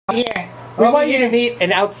Here. We want you to meet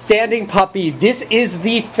an outstanding puppy. This is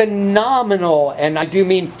the phenomenal, and I do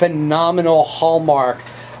mean phenomenal, Hallmark.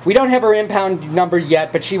 We don't have her impound number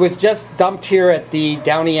yet, but she was just dumped here at the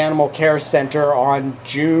Downey Animal Care Center on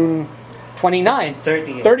June 29th.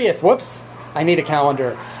 30th. Whoops. I need a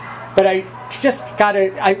calendar. But I just got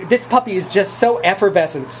to... This puppy is just so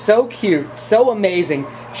effervescent, so cute, so amazing.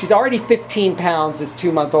 She's already 15 pounds, this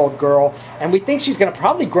 2-month-old girl, and we think she's going to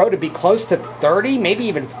probably grow to be close to 30, maybe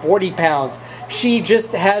even 40 pounds. She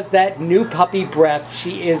just has that new puppy breath.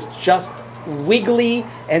 She is just wiggly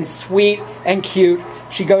and sweet and cute.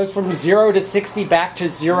 She goes from 0 to 60 back to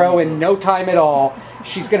 0 in no time at all.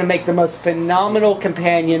 She's going to make the most phenomenal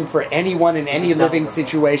companion for anyone in any living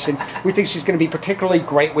situation. We think she's going to be particularly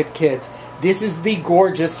great with kids. This is the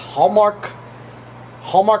gorgeous Hallmark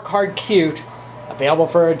Card Cute, available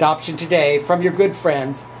for adoption today from your good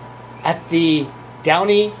friends at the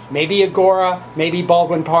Downey, maybe Agora, maybe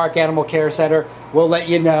Baldwin Park Animal Care Center. We'll let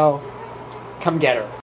you know. Come get her.